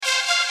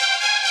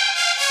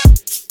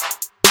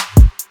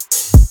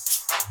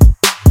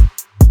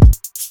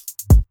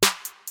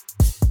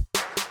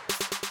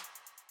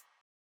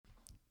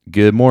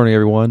Good morning,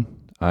 everyone.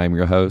 I'm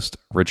your host,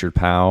 Richard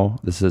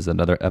Powell. This is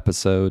another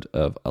episode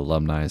of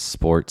Alumni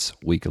Sports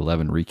Week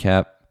 11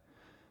 Recap.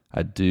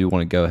 I do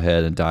want to go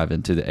ahead and dive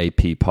into the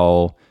AP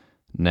poll.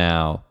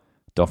 Now,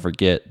 don't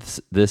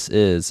forget, this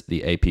is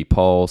the AP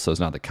poll, so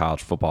it's not the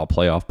college football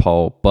playoff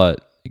poll,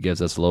 but it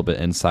gives us a little bit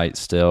of insight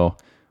still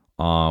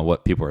on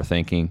what people are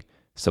thinking.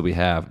 So we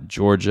have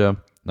Georgia,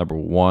 number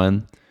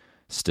 1,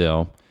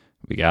 still.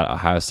 We got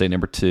Ohio State,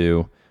 number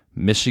 2,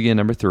 Michigan,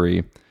 number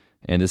 3,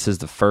 and this is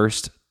the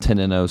first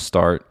 10-0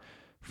 start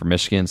for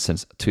Michigan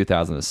since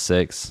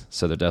 2006,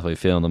 so they're definitely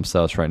feeling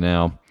themselves right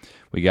now.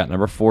 We got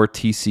number 4,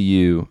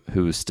 TCU,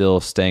 who is still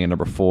staying at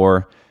number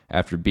 4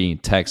 after beating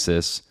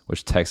Texas,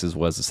 which Texas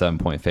was a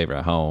 7-point favorite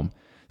at home.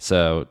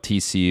 So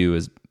TCU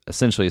is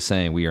essentially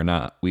saying we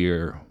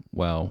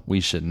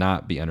should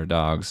not be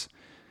underdogs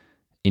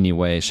any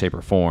way, shape,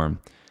 or form.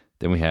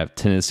 Then we have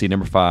Tennessee,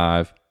 number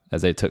 5,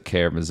 as they took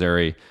care of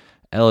Missouri.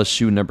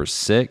 LSU, number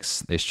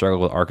 6, they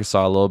struggled with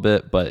Arkansas a little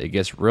bit, but it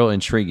gets real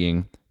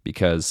intriguing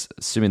because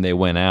assuming they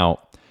win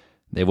out,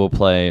 they will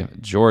play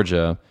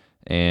Georgia,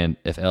 and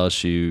if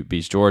LSU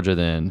beats Georgia,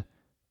 then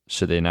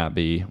should they not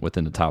be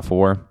within the top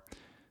 4?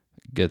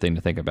 Good thing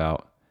to think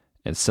about.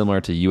 And similar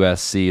to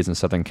USC's in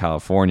Southern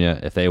California,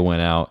 if they win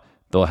out,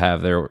 they'll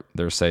have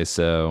their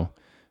say-so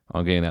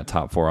on getting that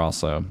top 4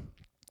 also.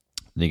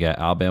 Then you got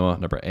Alabama,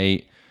 number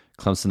 8,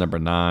 Clemson, number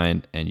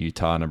 9, and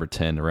Utah, number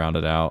 10 to round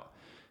it out.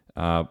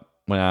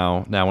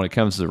 Now, when it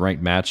comes to the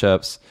ranked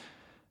matchups,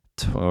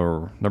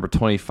 number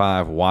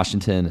 25,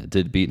 Washington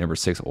did beat number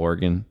 6,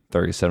 Oregon,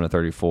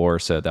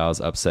 37-34, so that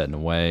was upset in a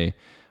way.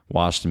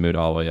 Washington moved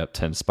all the way up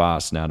 10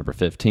 spots, now number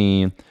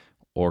 15.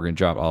 Oregon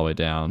dropped all the way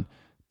down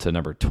to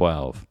number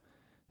 12.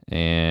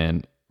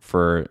 And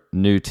for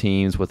new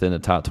teams within the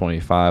top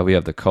 25, we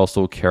have the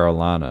Coastal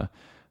Carolina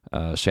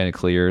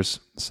Chanticleers.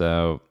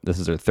 So this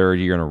is their 3rd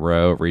year in a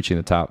row reaching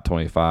the top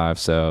 25,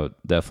 so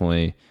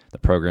definitely the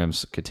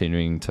program's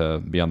continuing to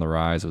be on the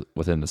rise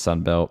within the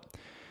Sun Belt.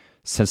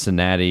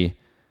 Cincinnati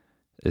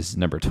is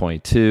number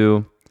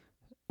 22,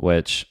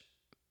 which,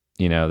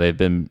 they've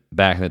been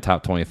back in the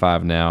top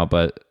 25 now,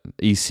 but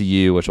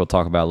ECU, which we'll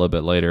talk about a little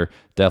bit later,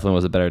 definitely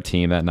was a better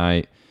team that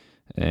night.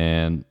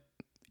 And,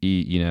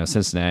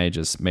 Cincinnati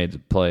just made the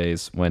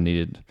plays when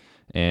needed.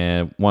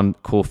 And one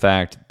cool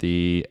fact,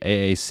 the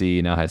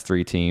AAC now has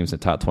 3 teams in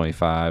the top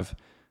 25,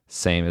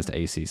 same as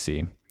the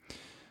ACC.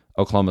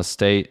 Oklahoma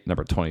State,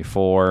 number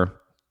 24.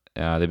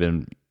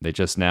 They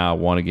just now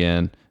won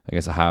again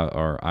against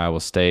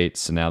Iowa State,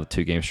 so now the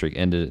 2-game streak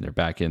ended and they're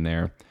back in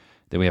there.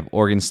 Then we have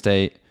Oregon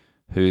State,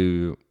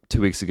 who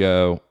 2 weeks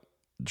ago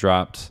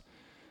dropped,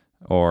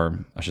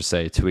 or I should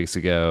say 2 weeks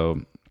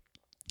ago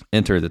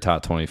entered the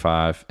top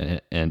 25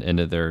 and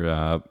ended their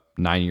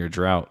 9-year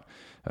drought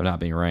of not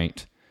being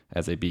ranked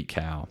as they beat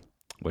Cal,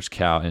 which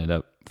Cal ended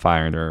up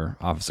firing their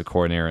offensive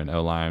coordinator and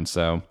O-line,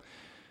 so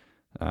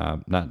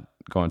not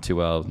going too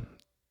well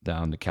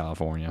down to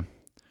California.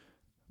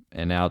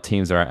 And now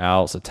teams are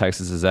out. So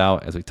Texas is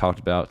out. As we talked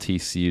about,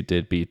 TCU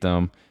did beat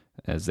them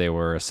as they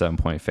were a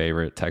 7-point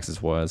favorite. Texas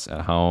was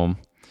at home.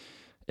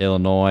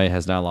 Illinois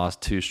has now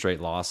lost 2 straight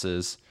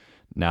losses.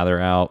 Now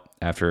they're out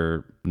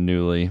after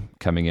newly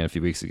coming in a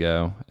few weeks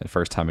ago, the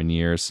first time in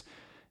years.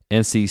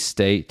 NC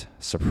State,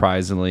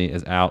 surprisingly,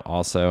 is out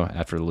also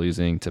after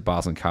losing to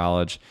Boston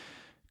College.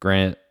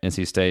 Granted,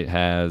 NC State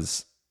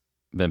has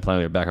been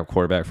playing with their backup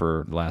quarterback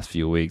for the last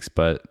few weeks,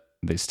 but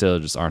they still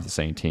just aren't the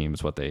same team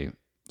as what they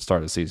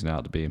started the season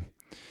out to be.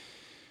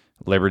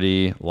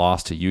 Liberty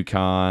lost to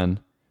UConn,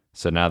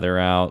 so now they're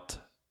out.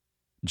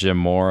 Jim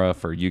Mora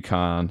for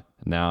UConn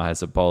now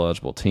has a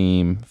bowl-eligible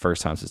team,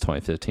 first time since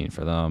 2015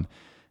 for them.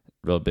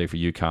 Real big for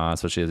UConn,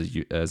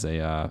 especially as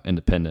a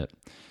independent.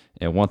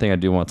 And one thing I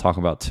do want to talk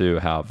about too,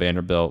 how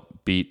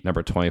Vanderbilt beat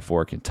number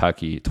 24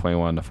 Kentucky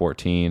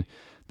 21-14.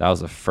 That was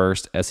the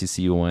first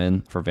SEC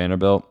win for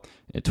Vanderbilt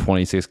in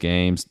 26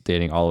 games,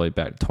 dating all the way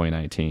back to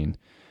 2019.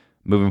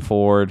 Moving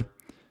forward,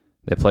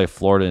 they play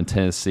Florida and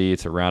Tennessee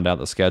to round out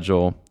the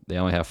schedule. They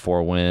only have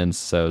 4 wins,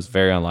 so it's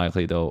very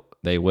unlikely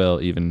they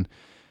will even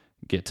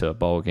get to a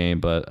bowl game,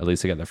 but at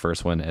least they got their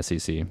first win in the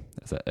SEC.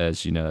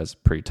 As you know, that's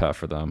pretty tough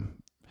for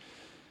them.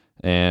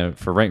 And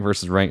for ranked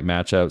versus ranked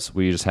matchups,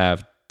 we just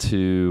have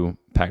 2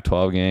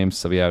 Pac-12 games.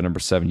 So we have number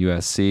 7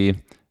 USC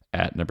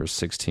at number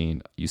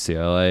 16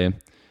 UCLA,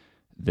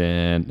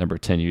 then number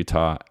 10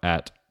 Utah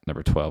at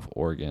number 12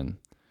 Oregon.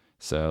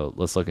 So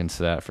let's look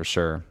into that for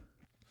sure.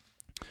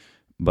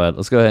 But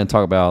let's go ahead and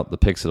talk about the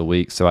picks of the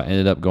week. So I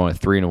ended up going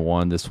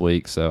 3-1 this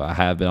week. So I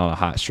have been on a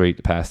hot streak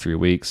the past 3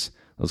 weeks.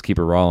 Let's keep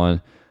it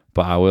rolling.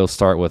 But I will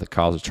start with the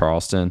College of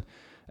Charleston,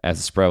 as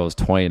the spread was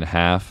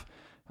 20.5.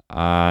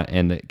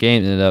 And the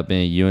game ended up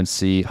being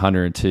UNC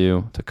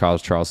 102 to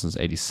College of Charleston's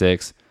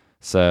 86.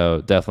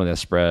 So definitely that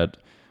spread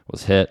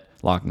was hit,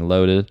 locked and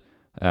loaded.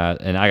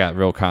 And I got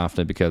real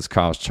confident because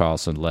College of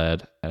Charleston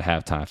led at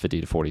halftime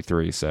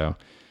 50-43. So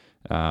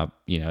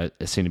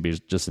it seemed to be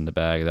just in the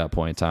bag at that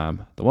point in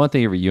time. The one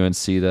thing for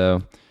UNC,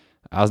 though,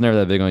 I was never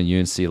that big on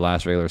UNC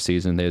last regular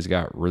season. They just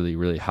got really,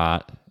 really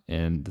hot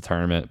in the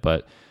tournament.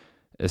 But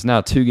it's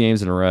now 2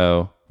 games in a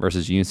row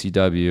versus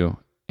UNCW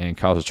and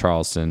College of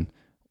Charleston,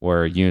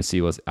 where UNC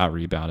was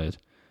out-rebounded.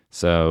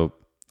 So,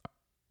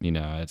 I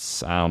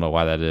don't know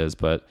why that is,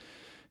 but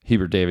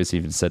Hubert Davis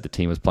even said the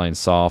team was playing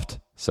soft.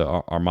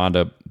 So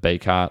Armando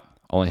Bacot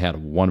only had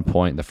 1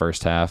 point in the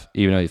first half,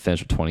 even though he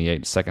finished with 28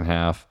 in the second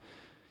half.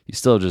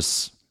 You're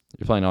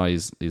playing all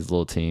these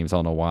little teams. I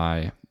don't know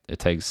why it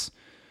takes,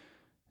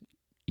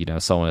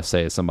 someone to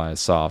say somebody's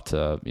soft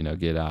to,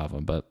 get out of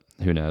them. But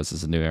who knows? This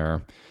is a new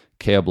era.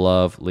 Caleb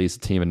Love leads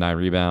the team in 9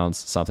 rebounds,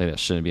 something that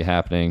shouldn't be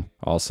happening.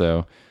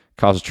 Also,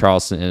 College of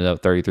Charleston ended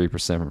up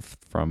 33%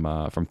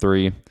 from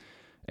 3,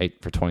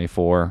 8 for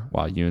 24,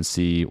 while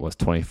UNC was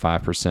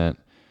 25%,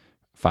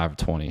 5 for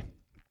 20.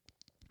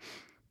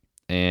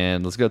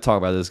 And let's go talk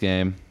about this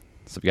game.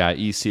 So we got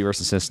ECU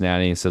versus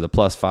Cincinnati. So the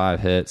 +5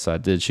 hit. So I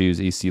did choose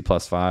ECU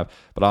 +5,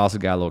 but I also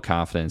got a little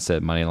confident and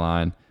said money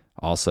line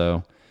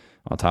also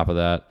on top of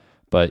that.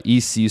 But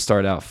ECU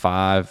started out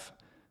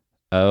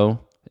 5-0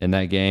 in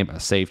that game. A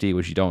safety,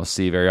 which you don't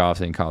see very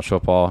often in college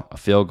football. A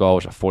field goal,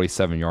 which is a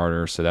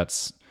 47-yarder. So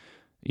that's,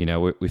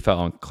 we felt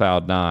on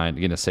cloud 9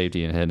 getting a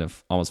safety and hitting an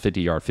almost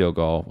 50-yard field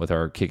goal with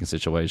our kicking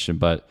situation.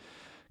 But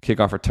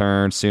kickoff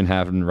return soon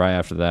happened right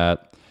after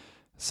that.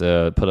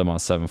 So put them on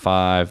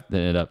 7-5.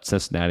 Then ended up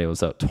Cincinnati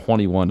was up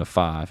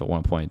 21-5 at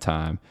one point in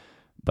time.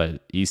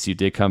 But ECU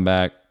did come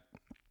back.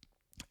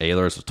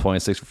 Ehlers was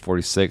 26 for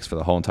 46 for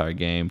the whole entire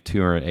game,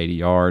 280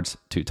 yards,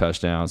 2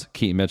 touchdowns.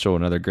 Keaton Mitchell,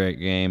 another great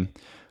game,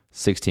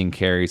 16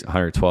 carries,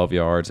 112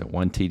 yards, and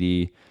 1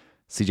 TD.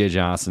 CJ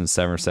Johnson,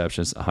 7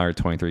 receptions,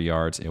 123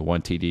 yards, and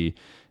 1 TD,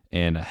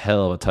 and a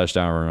hell of a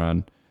touchdown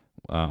run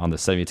on the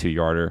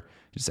 72-yarder.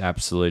 Just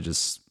absolutely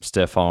just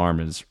stiff arm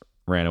and just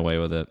ran away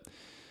with it.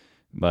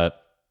 But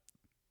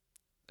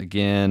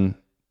again,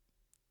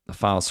 the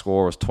final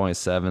score was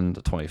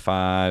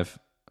 27-25,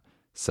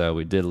 so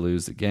we did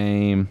lose the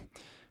game.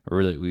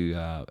 Really,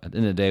 at the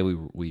end of the day,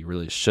 we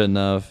really shouldn't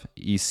have.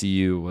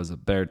 ECU was a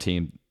better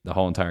team the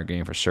whole entire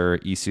game for sure.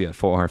 ECU had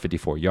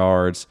 454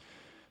 yards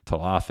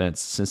total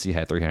offense. Cincy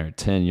had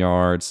 310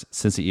 yards.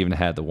 Cincy even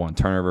had the 1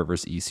 turnover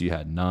versus ECU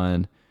had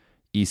none.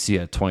 ECU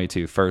had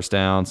 22 first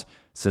downs.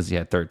 Cincy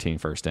had 13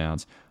 first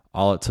downs.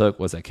 All it took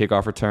was a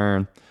kickoff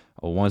return,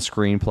 a 1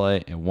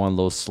 screenplay, and 1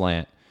 little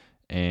slant,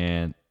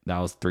 and that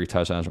was 3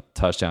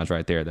 touchdowns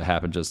right there. That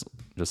happened just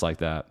like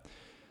that.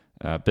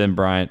 Ben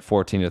Bryant,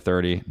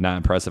 14-30, not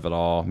impressive at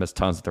all. Missed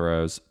tons of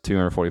throws,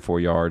 244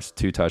 yards,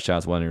 2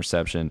 touchdowns, 1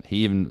 interception.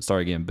 He even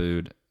started getting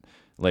booed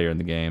later in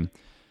the game.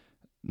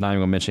 Not even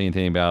going to mention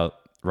anything about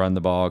running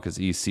the ball because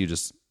ECU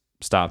just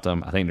stopped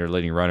them. I think their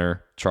leading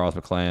runner, Charles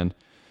McClain,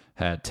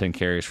 had 10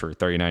 carries for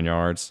 39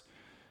 yards.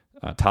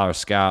 Tyler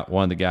Scott,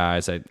 one of the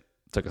guys that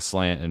took a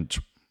slant and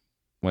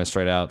went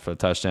straight out for the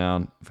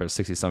touchdown for a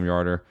 60-some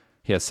yarder.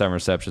 He had 7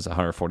 receptions,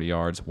 140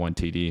 yards, 1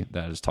 TD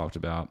that I just talked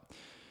about.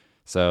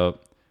 So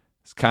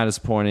it's kind of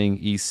disappointing.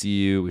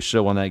 ECU, we should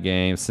have won that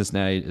game.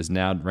 Cincinnati is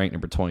now ranked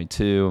number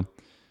 22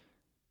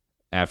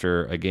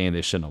 after a game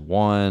they shouldn't have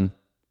won.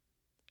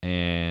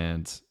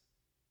 And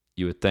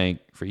you would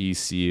think for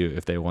ECU,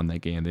 if they won that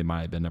game, they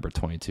might have been number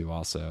 22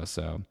 also.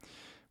 So,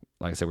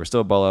 like I said, we're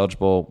still bowl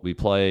eligible. We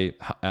play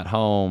at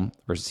home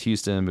versus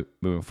Houston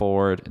moving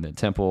forward, and then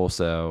Temple.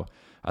 So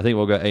I think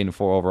we'll go 8-4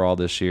 overall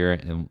this year.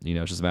 And,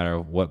 it's just a matter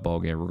of what bowl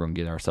game we're going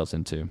to get ourselves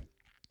into.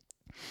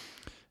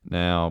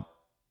 Now,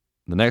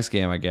 the next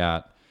game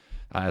I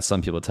had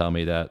some people tell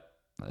me that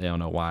they don't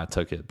know why I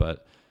took it,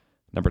 but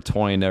number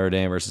 20, Notre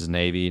Dame versus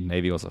Navy.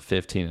 Navy was a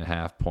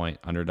 15.5 point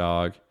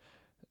underdog.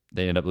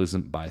 They ended up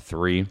losing by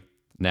 3.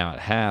 Now at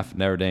half,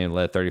 Notre Dame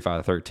led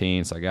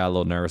 35-13, so I got a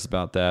little nervous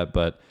about that,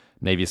 but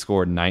Navy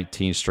scored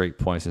 19 straight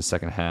points in the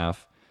second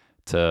half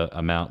to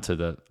amount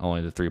to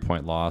only the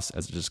 3-point loss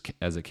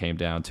as it came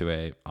down to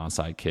a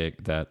onside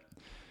kick that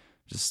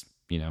just,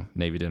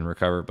 Navy didn't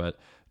recover. But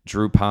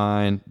Drew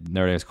Pine,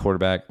 Notre Dame's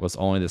quarterback, was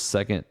only the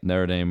second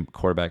Notre Dame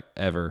quarterback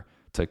ever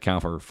to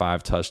account for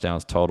 5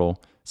 touchdowns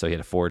total. So he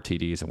had 4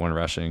 TDs and 1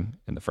 rushing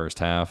in the first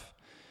half.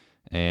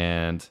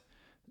 And,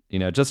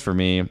 just for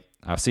me,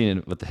 I've seen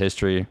it with the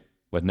history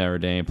with Notre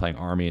Dame playing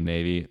Army and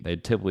Navy. They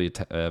typically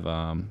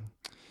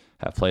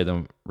have played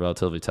them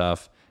relatively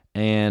tough.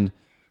 And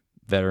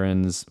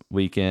Veterans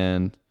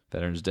Weekend,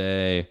 Veterans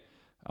Day,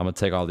 I'm going to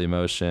take all the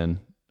emotion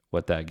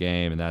with that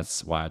game, and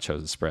that's why I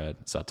chose the spread.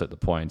 So I took the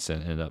points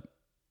and ended up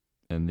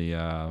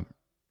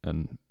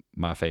in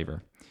my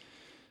favor.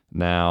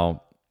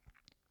 Now,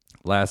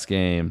 last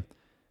game,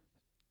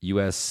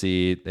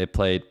 USC, they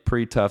played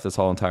pretty tough this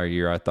whole entire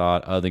year, I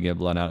thought, other than getting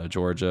blown out of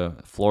Georgia.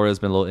 Florida's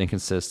been a little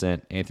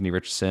inconsistent. Anthony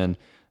Richardson,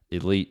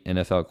 elite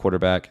NFL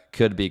quarterback,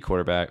 could be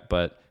quarterback,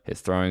 but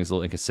his throwing is a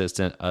little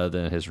inconsistent other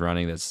than his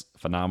running that's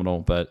phenomenal.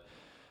 But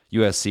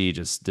USC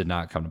just did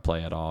not come to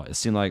play at all. It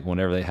seemed like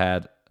whenever they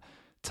had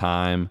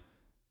time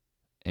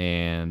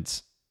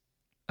and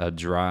a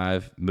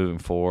drive moving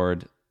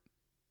forward,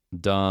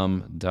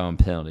 dumb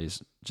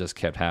penalties just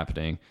kept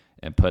happening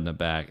and putting it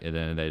back, and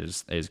then they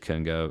just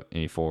couldn't go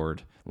any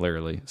forward,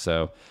 literally.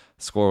 So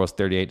the score was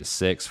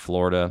 38-6,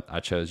 Florida. I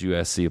chose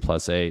USC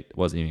 +8. It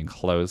wasn't even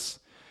close.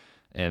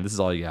 And this is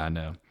all you gotta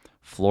know.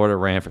 Florida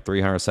ran for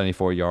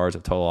 374 yards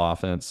of total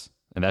offense,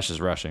 and that's just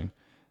rushing,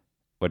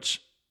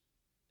 which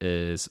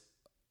is,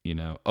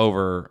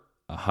 over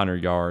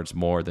 100 yards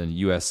more than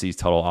USC's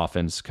total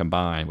offense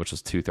combined, which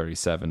was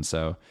 237.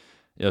 So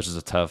it was just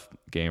a tough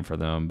game for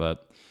them.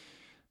 But,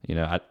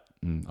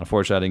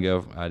 unfortunately,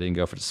 I didn't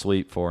go for the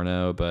sweep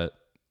 4-0, but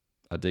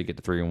I did get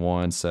to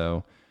 3-1.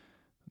 So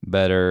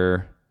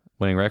better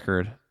winning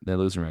record than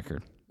losing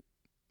record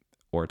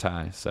or a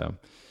tie. So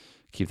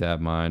keep that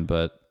in mind.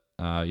 But,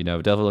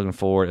 definitely looking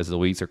forward as the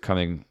weeks are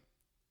coming,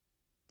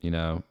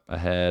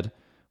 ahead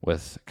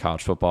with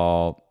college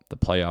football, the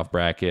playoff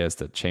brackets,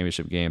 the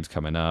championship games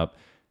coming up.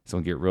 It's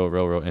going to get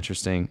real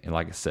interesting. And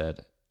like I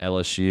said,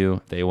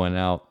 LSU, they went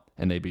out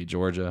and they beat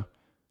Georgia.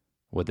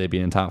 Would they be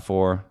in top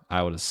 4?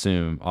 I would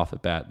assume off the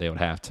bat they would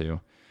have to.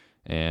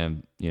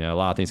 And, a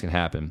lot of things can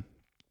happen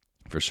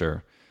for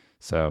sure.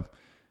 So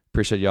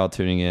appreciate y'all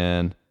tuning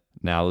in.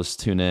 Now let's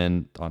tune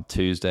in on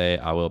Tuesday.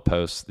 I will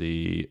post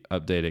the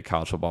updated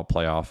college football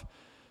playoff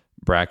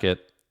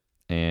bracket.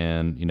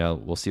 And,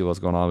 we'll see what's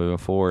going on moving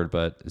forward.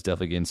 But it's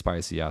definitely getting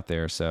spicy out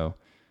there. So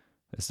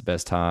it's the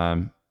best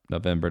time,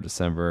 November,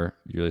 December.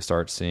 You really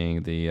start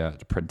seeing the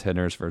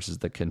pretenders versus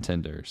the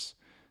contenders.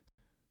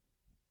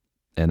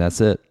 And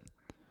that's it.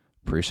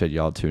 Appreciate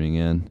y'all tuning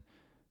in.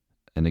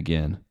 And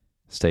again,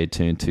 stay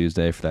tuned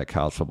Tuesday for that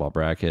college football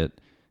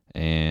bracket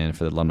and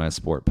for the Alumni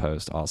Sport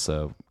Post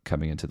also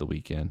coming into the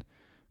weekend.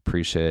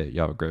 Appreciate it.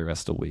 Y'all have a great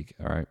rest of the week.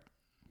 All right.